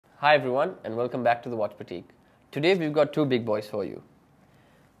Hi everyone and welcome back to the Watch Boutique. Today we've got two big boys for you.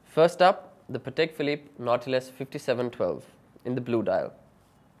 First up, the Patek Philippe Nautilus 5712 in the blue dial.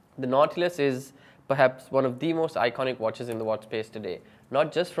 The Nautilus is perhaps one of the most iconic watches in the watch space today,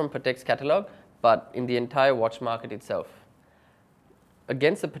 not just from Patek's catalogue, but in the entire watch market itself.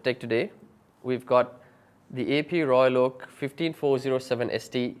 Against the Patek today, we've got the AP Royal Oak 15407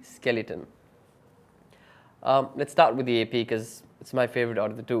 ST Skeleton. Let's start with the AP because it's my favorite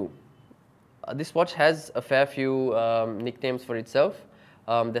out of the two. This watch has a fair few nicknames for itself.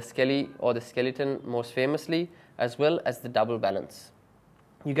 The Skelly or the Skeleton most famously, as well as the double balance.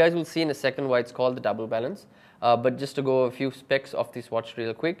 You guys will see in a second why it's called the double balance, but just to go a few specs of this watch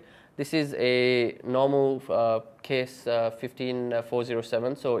real quick. This is a normal case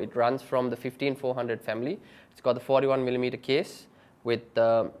 15407, so it runs from the 15400 family. It's got the 41mm case with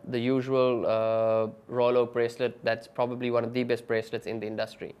the usual Royal Oak bracelet. That's probably one of the best bracelets in the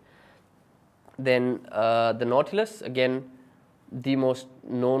industry. Then the Nautilus, again, the most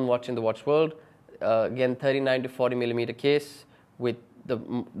known watch in the watch world. Again, 39 to 40mm case with the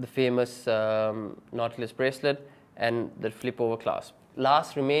famous Nautilus bracelet and the flip over clasp.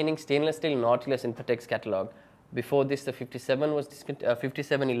 Last remaining stainless steel Nautilus in Patek's catalogue. Before this, the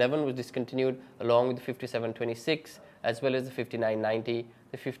 5711 was discontinued along with the 5726, as well as the 5990,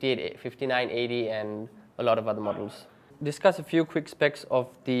 the 5980, and a lot of other models. Discuss a few quick specs of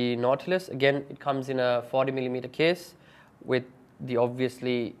the Nautilus. Again, it comes in a 40mm case with the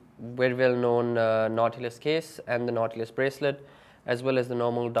obviously very well known Nautilus case and the Nautilus bracelet, as well as the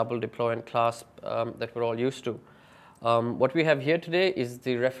normal double deploy and clasp that we're all used to. What we have here today is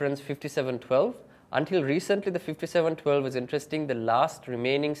the reference 5712. Until recently, the 5712 was interesting, the last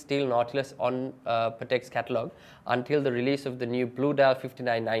remaining steel Nautilus on Patek's catalogue until the release of the new blue dial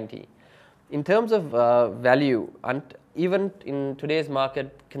 5990. In terms of value, and even in today's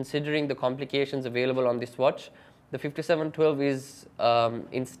market, considering the complications available on this watch, the 5712 is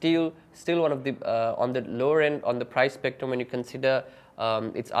in steel still one of the on the lower end on the price spectrum when you consider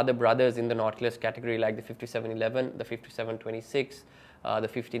its other brothers in the Nautilus category, like the 5711, the 5726, the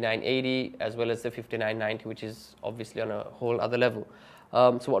 5980, as well as the 5990, which is obviously on a whole other level.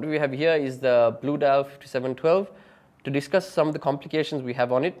 So what we have here is the blue dial 5712. To discuss some of the complications we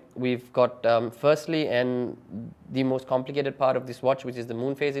have on it, we've got firstly and the most complicated part of this watch, which is the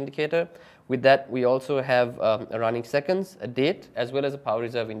moon phase indicator. With that, we also have a running seconds, a date, as well as a power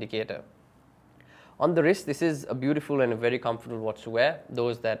reserve indicator. On the wrist, this is a beautiful and a very comfortable watch to wear.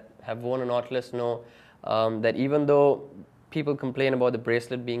 Those that have worn a Nautilus know that even though people complain about the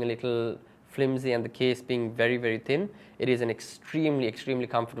bracelet being a little flimsy and the case being very, very thin, it is an extremely, extremely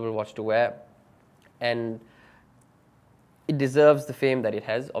comfortable watch to wear. And it deserves the fame that it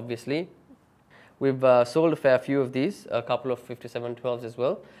has, obviously. We've sold a fair few of these, a couple of 5712s as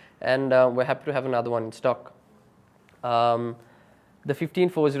well, and we're happy to have another one in stock. The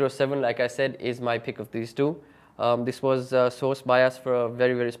 15407, like I said, is my pick of these two. This was sourced by us for a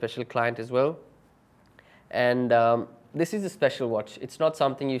very, very special client as well. And this is a special watch. It's not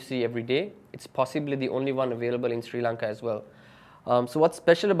something you see every day. It's possibly the only one available in Sri Lanka as well. So what's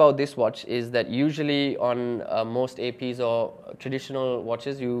special about this watch is that usually on most APs or traditional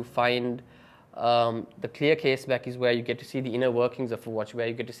watches, you find the clear case back is where you get to see the inner workings of a watch, where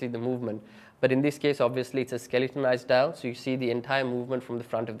you get to see the movement. But in this case, obviously, it's a skeletonized dial, so you see the entire movement from the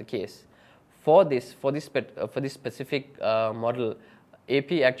front of the case. For this specific model,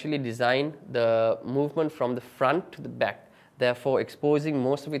 AP actually designed the movement from the front to the back, therefore exposing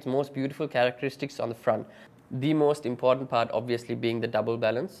most of its most beautiful characteristics on the front. The most important part obviously being the double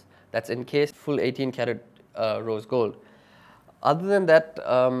balance that's encased full 18 karat rose gold. Other than that,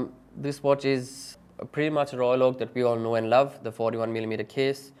 this watch is pretty much a Royal Oak that we all know and love, the 41mm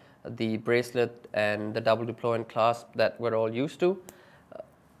case, the bracelet and the double deploy and clasp that we're all used to.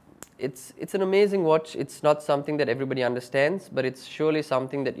 It's an amazing watch. It's not something that everybody understands, but it's surely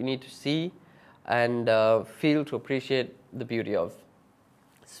something that you need to see and feel to appreciate the beauty of.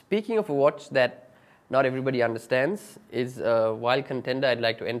 Speaking of a watch that not everybody understands, is a wild contender I'd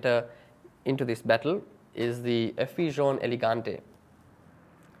like to enter into this battle, is the FV Jaune Elegante.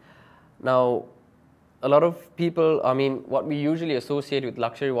 Now, a lot of people, I mean, what we usually associate with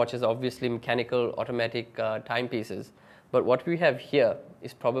luxury watches are obviously mechanical, automatic timepieces. But what we have here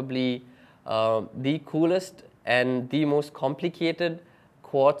is probably the coolest and the most complicated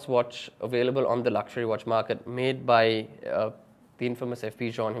quartz watch available on the luxury watch market, made by the infamous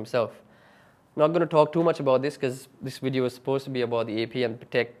FV Jaune himself. Not going to talk too much about this because this video is supposed to be about the AP and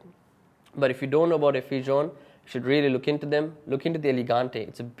Patek. But if you don't know about FV Jaune, you should really look into them. Look into the Elegante.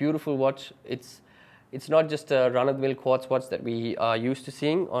 It's a beautiful watch. It's It's not just a run-of-the-mill quartz watch that we are used to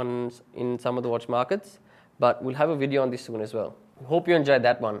seeing in some of the watch markets, but we'll have a video on this soon as well. Hope you enjoyed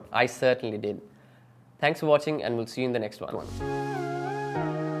that one. I certainly did. Thanks for watching, and we'll see you in the next one.